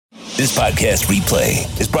This podcast replay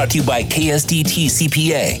is brought to you by KSDT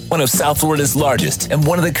CPA, one of South Florida's largest and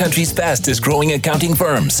one of the country's fastest growing accounting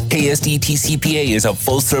firms. KSDT CPA is a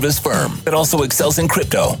full-service firm that also excels in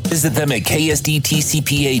crypto. Visit them at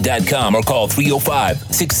ksdtcpa.com or call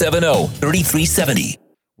 305-670-3370.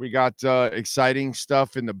 We got exciting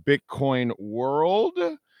stuff in the Bitcoin world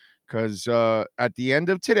because at the end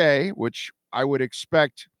of today, which I would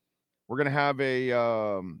expect, we're going to have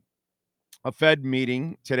a Fed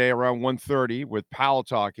meeting today around 1:30 with Powell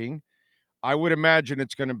talking. I would imagine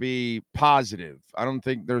it's going to be positive. I don't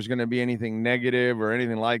think there's going to be anything negative or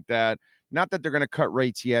anything like that. Not that they're going to cut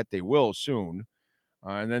rates yet. They will soon.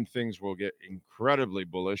 And then things will get incredibly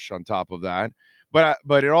bullish on top of that. But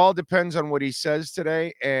it all depends on what he says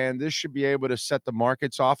today. And this should be able to set the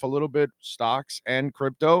markets off a little bit, stocks and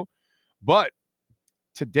crypto. But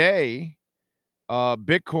today,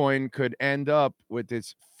 Bitcoin could end up with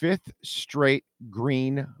its 5th straight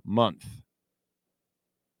green month.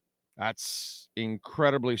 That's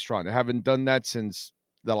incredibly strong. They haven't done that since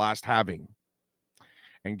the last halving.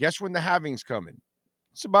 And guess when the halving's coming?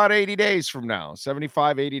 It's about 80 days from now,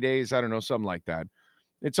 75, 80 days. I don't know, something like that.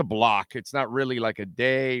 It's a block. It's not really like a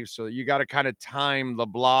day. So you got to kind of time the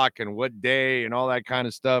block and what day and all that kind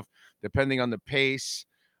of stuff, depending on the pace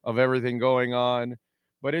of everything going on.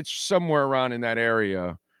 But it's somewhere around in that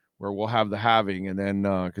area where we'll have the halving. And then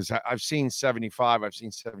because I've seen 75, I've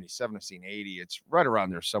seen 77, I've seen 80. It's right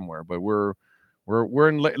around there somewhere. But we're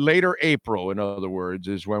in later April, in other words,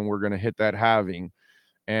 is when we're going to hit that halving.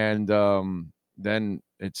 And then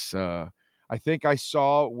it's I think I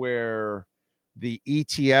saw where the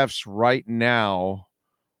ETFs right now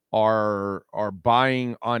are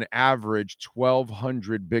buying on average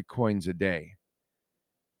 1,200 Bitcoins a day.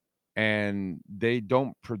 And they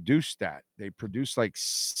don't produce that. They produce like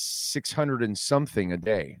 600 and something a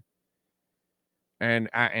day. And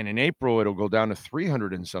in April, it'll go down to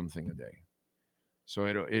 300 and something a day. So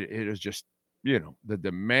it is just, the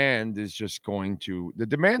demand is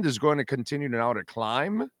going to continue now to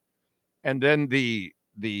climb. And then the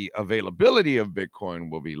availability of Bitcoin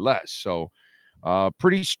will be less. So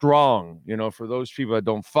pretty strong, for those people that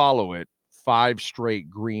don't follow it, 5 straight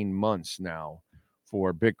green months now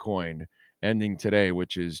for Bitcoin ending today,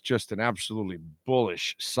 which is just an absolutely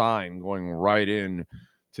bullish sign going right in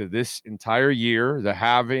to this entire year, the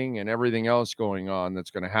halving and everything else going on that's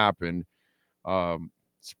going to happen.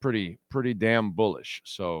 It's pretty damn bullish.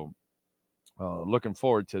 So looking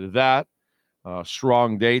forward to that.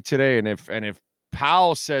 Strong day today. And if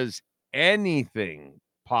Powell says anything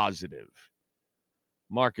positive,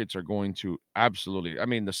 markets are going to absolutely,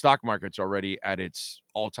 the stock market's already at its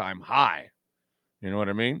all-time high. You know what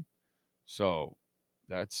I mean? So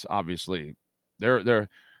that's obviously the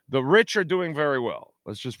rich are doing very well.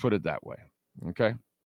 Let's just put it that way. Okay.